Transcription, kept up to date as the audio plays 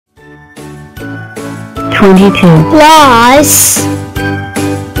22 plus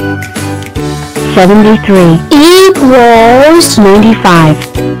 73 equals 95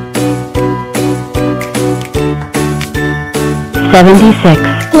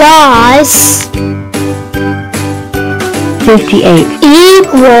 76 plus 58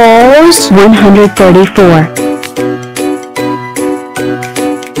 equals 134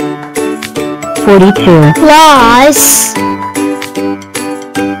 42 plus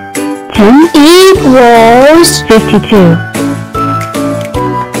 10 equals 52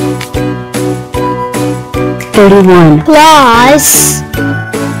 31 plus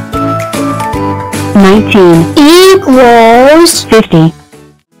 19 equals 50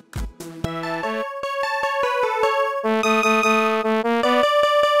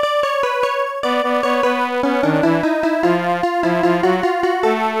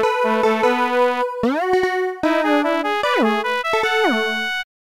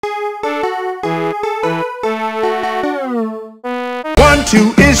 1,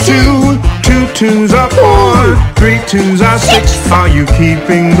 2 is 2, 2 2s are 4, 3 2s are 6, are you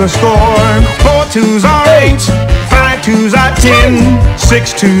keeping the score? 4 2s are 8, 5 2s are 10,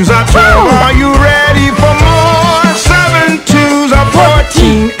 6 2s are 12, are you ready for more? 7 2s are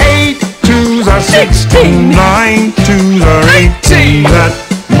 14, 8 2s are 16, 9 2s are 18, that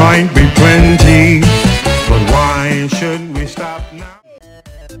might be plenty, but why should we stop now?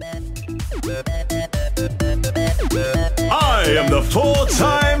 I am the 4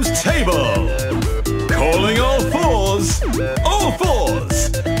 times table, calling all fours,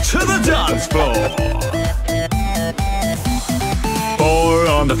 to the dance floor. 4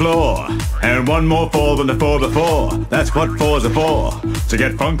 on the floor, and 1 more 4 than the 4 before. That's what 4s are for, to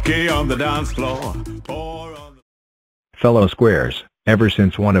get funky on the dance floor. 4 on the Fellow squares, ever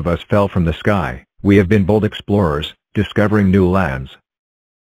since one of us fell from the sky, we have been bold explorers, discovering new lands,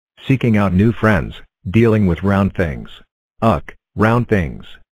 seeking out new friends, dealing with round things. Ugh, round things.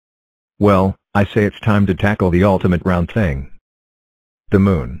 Well, I say it's time to tackle the ultimate round thing. The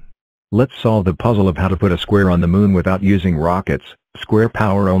moon. Let's solve the puzzle of how to put a square on the moon without using rockets, square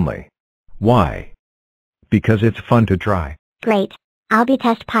power only. Why? Because it's fun to try. Great. I'll be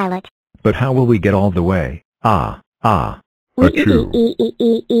test pilot. But how will we get all the way?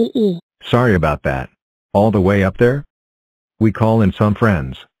 Achoo. Sorry about that. All the way up there? We call in some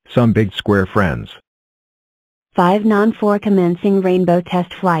friends, some big square friends. 5 non-4 commencing rainbow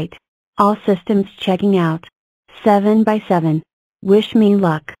test flight. All systems checking out. 7 by 7. Wish me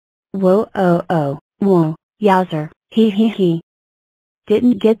luck. Whoa oh oh, whoa, yowzer, he.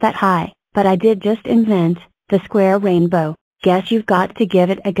 Didn't get that high, but I did just invent the square rainbow. Guess you've got to give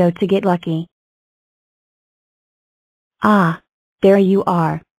it a go to get lucky. Ah, there you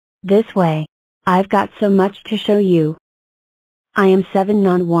are. This way. I've got so much to show you. I am 7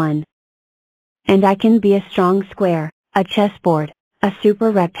 non 1. And I can be a strong square, a chessboard, a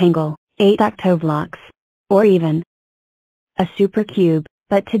super rectangle, 8 octoblocks, or even a super cube.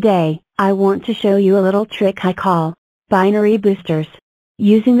 But today, I want to show you a little trick I call binary boosters,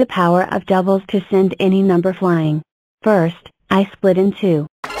 using the power of doubles to send any number flying. First, I split in 2.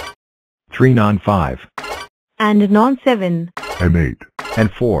 3 non 5. And non 7. And 8.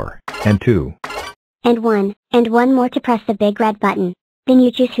 And 4. And 2. And 1 more to press the big red button. Then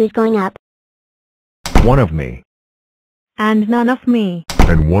you choose who's going up. 1 of me. And none of me.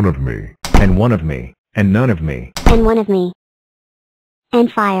 And 1 of me. And 1 of me. And none of me. And 1 of me. And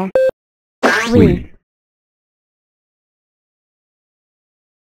fire. We.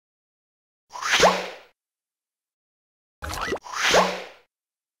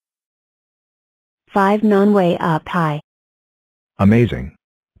 Five non way up high. Amazing.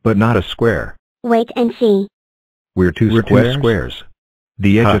 But not a square. Wait and see. We're two squares.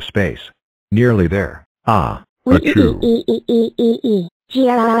 The edge of space. Nearly there. Ah. Achoo.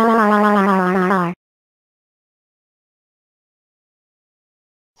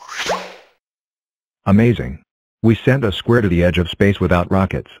 Amazing. We sent a square to the edge of space without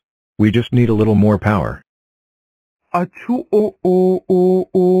rockets. We just need a little more power. Achoo, oh.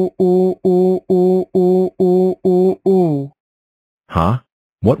 Huh?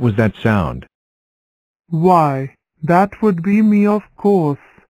 What was that sound? Why, that would be me, of course.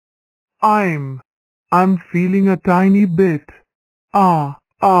 I'm feeling a tiny bit. Wow,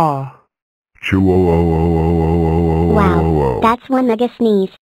 that's one mega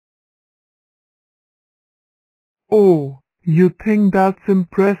sneeze. Oh, you think that's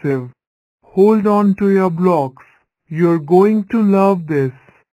impressive? Hold on to your blocks. You're going to love this.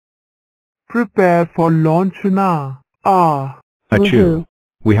 Prepare for launch now. Achoo. Woohoo.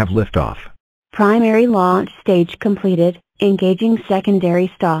 We have liftoff. Primary launch stage completed, engaging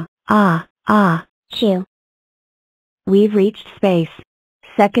secondary star. Chew. We've reached space.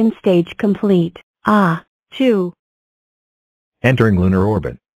 Second stage complete. 2. Entering lunar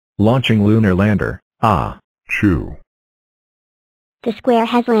orbit. Launching lunar lander. 2. The square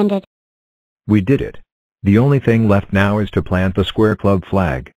has landed. We did it. The only thing left now is to plant the Square Club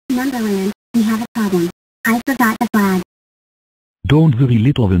flag. Numberland, we have a problem. I forgot the flag. Don't worry,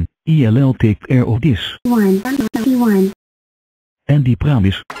 little one. ELL take care of this. 1. And the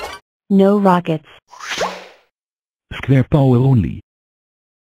promise. No rockets. Square power only.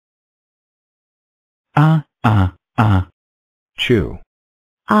 Chew.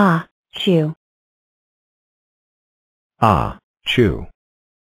 Chew. Chew.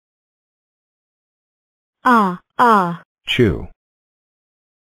 Chew.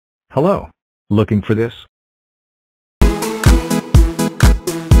 Hello. Looking for this?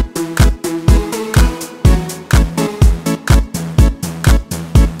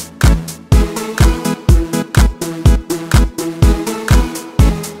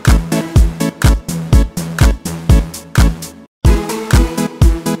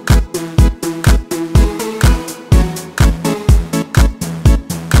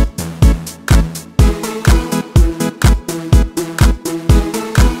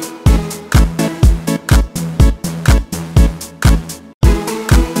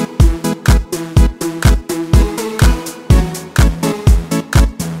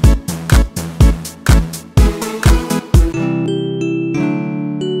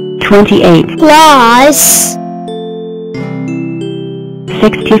 Plus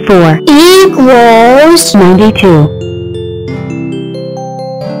 64 equals 92.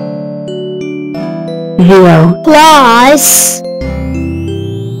 0 plus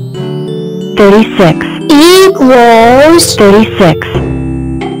 36 equals 36.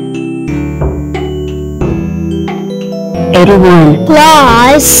 81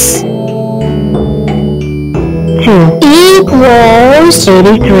 plus 2 equals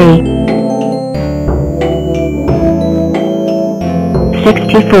 83.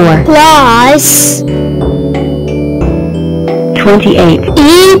 64 plus 28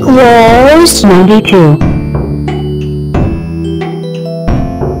 equals 92.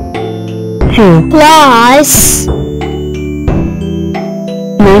 2 plus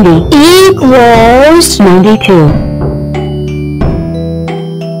 90 equals 92.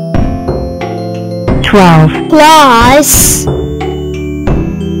 12 plus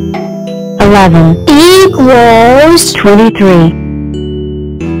 11 equals 23.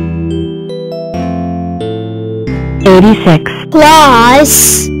 86 plus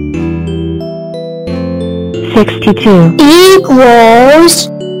 62 equals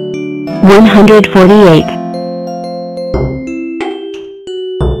 148.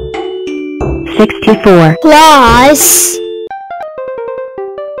 64 plus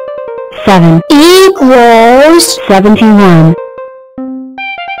 7 equals 71.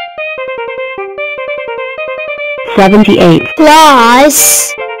 78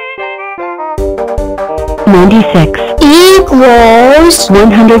 plus 96 equals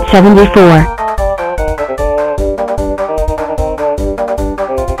 174.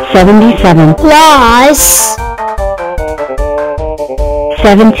 77 plus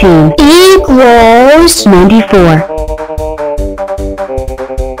 17 equals 94.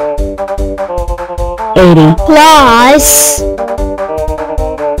 80 plus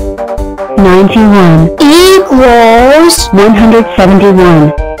 91 equals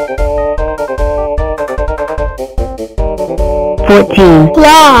 171. 14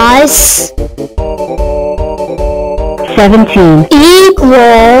 plus 17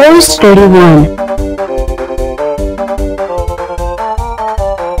 equals 31.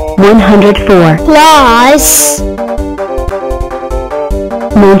 104 plus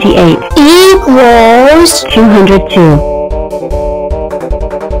 98 equals 202.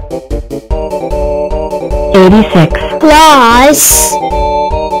 86 plus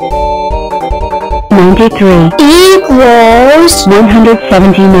 93 equals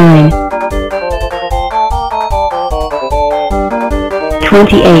 179.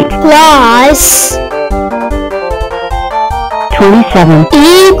 28 plus 27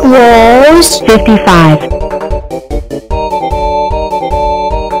 equals 55.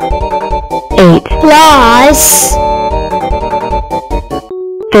 8 plus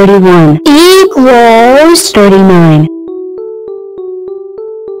 31 equals 39.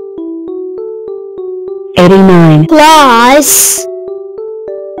 89 plus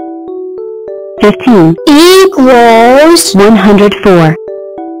 15 equals 104.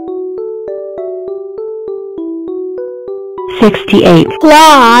 68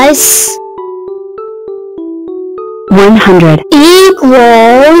 plus 100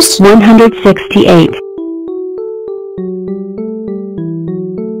 equals 168.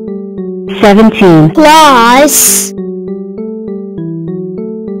 17 plus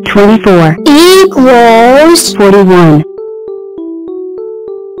 24 equals 41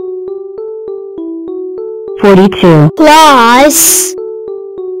 42 plus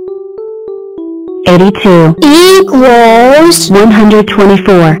 82 equals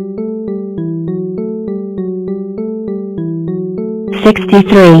 124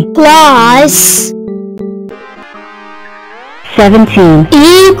 63 plus 17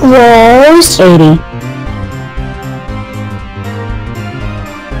 equals 80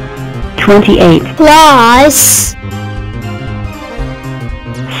 28 plus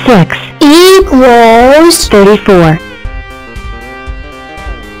 6 equals 34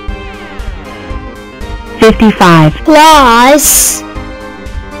 55 plus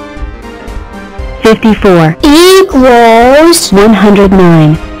 54 equals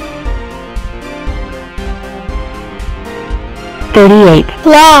 109 38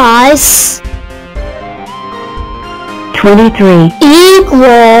 plus 23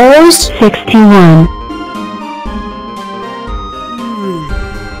 equals 61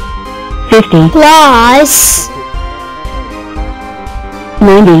 50 plus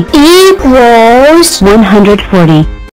 90 equals 140